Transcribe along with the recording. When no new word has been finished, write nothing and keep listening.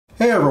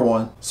Hey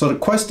everyone, so the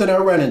question I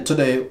ran in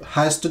today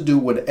has to do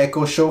with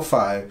Echo Show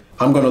 5.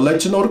 I'm going to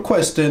let you know the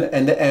question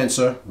and the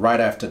answer right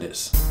after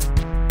this.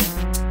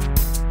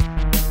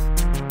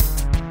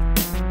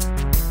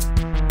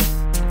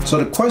 So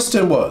the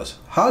question was,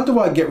 how do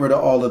I get rid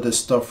of all of this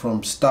stuff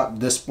from stop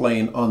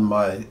displaying on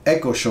my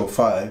Echo Show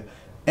 5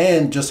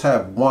 and just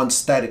have one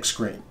static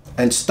screen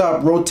and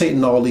stop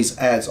rotating all these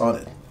ads on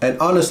it? And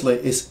honestly,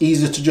 it's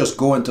easy to just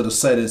go into the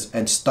settings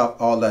and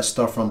stop all that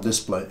stuff from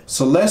displaying.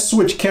 So let's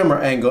switch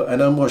camera angle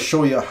and I'm going to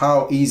show you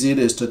how easy it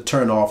is to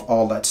turn off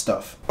all that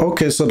stuff.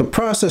 Okay, so the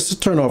process to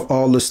turn off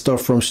all this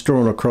stuff from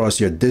strolling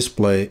across your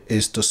display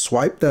is to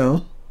swipe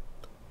down,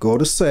 go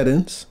to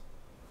settings,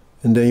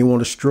 and then you want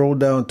to scroll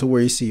down to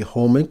where you see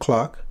home and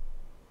clock.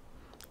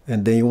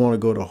 And then you want to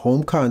go to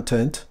home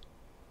content.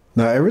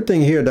 Now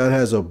everything here that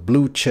has a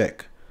blue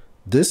check,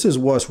 this is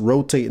what's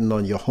rotating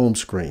on your home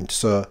screen.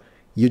 So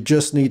you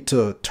just need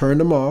to turn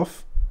them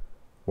off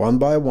one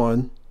by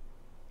one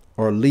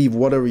or leave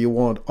whatever you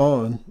want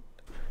on.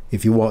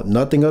 If you want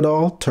nothing at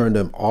all, turn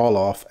them all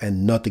off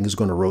and nothing is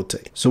going to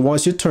rotate. So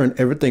once you turn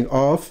everything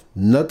off,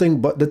 nothing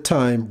but the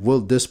time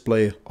will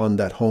display on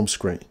that home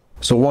screen.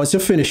 So once you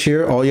finish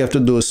here, all you have to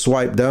do is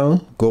swipe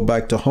down, go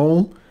back to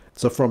home.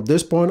 So from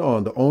this point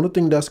on, the only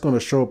thing that's going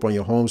to show up on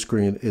your home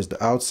screen is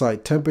the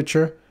outside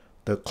temperature,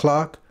 the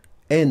clock,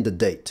 and the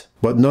date.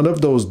 But none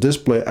of those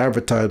display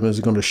advertisements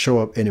are going to show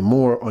up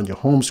anymore on your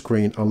home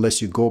screen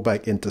unless you go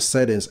back into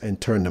settings and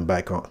turn them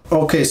back on.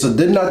 Okay, so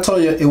didn't I tell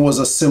you it was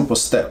a simple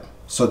step?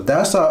 So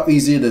that's how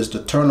easy it is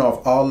to turn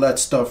off all that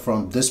stuff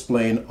from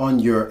displaying on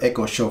your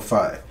Echo Show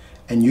 5.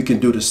 And you can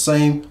do the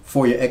same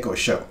for your Echo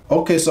Show.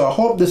 Okay, so I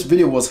hope this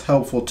video was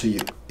helpful to you.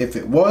 If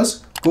it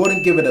was, go ahead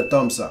and give it a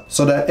thumbs up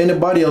so that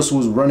anybody else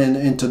who's running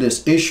into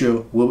this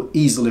issue will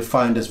easily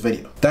find this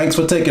video. Thanks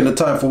for taking the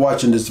time for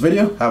watching this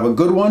video. Have a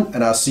good one,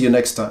 and I'll see you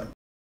next time.